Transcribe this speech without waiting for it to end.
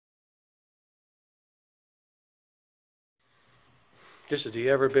This is the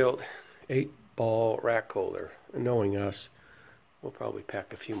Everbilt 8-ball rack holder. And knowing us, we'll probably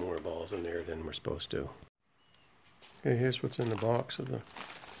pack a few more balls in there than we're supposed to. Okay, here's what's in the box of the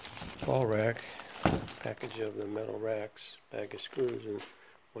ball rack. Package of the metal racks, bag of screws, and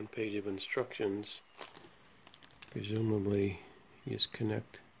 1 page of instructions. Presumably, you just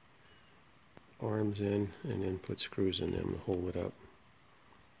connect arms in and then put screws in them to hold it up.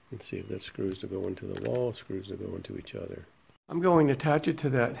 And see if that's screws to go into the wall, screws to go into each other. I'm going to attach it to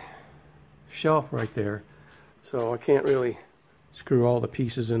that shelf right there, so I can't really screw all the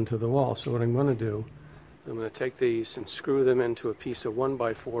pieces into the wall. So what I'm going to do, I'm going to take these and screw them into a piece of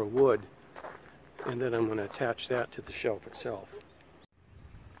 1x4 wood, and then I'm going to attach that to the shelf itself.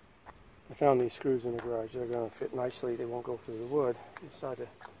 I found these screws in the garage. They're going to fit nicely. They won't go through the wood. I decided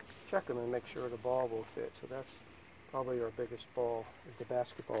to check them and make sure the ball will fit. So that's probably our biggest ball, is the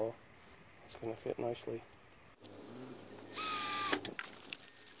basketball. It's going to fit nicely.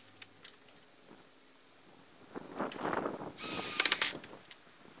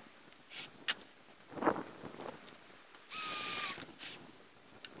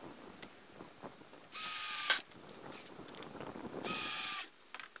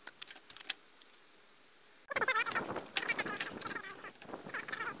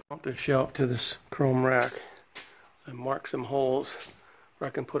 Mount the shelf to this chrome rack. I mark some holes where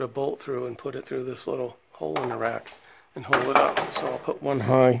I can put a bolt through and put it through this little hole in the rack and hold it up. So I'll put one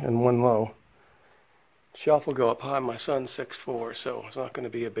high and one low. The shelf will go up high. My son's 6'4", so it's not going to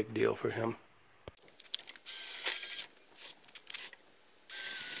be a big deal for him.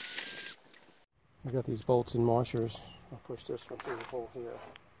 I got these bolts and washers. I'll push this one through the hole here.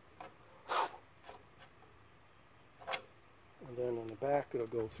 And then on the back it'll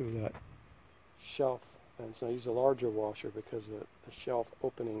go through that shelf fence. Now I use a larger washer because the shelf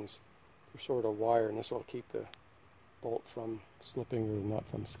openings are sort of wire, and this will keep the bolt from slipping or not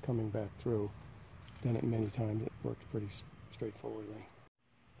from coming back through. Done it many times. It works pretty straightforwardly.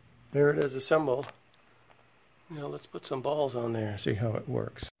 There it is assembled. Now let's put some balls on there and see how it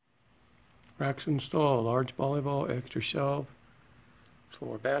works. Racks installed. Large volleyball, extra shelf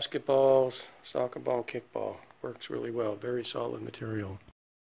for basketballs, soccer ball, kickball. Works really well. Very solid material.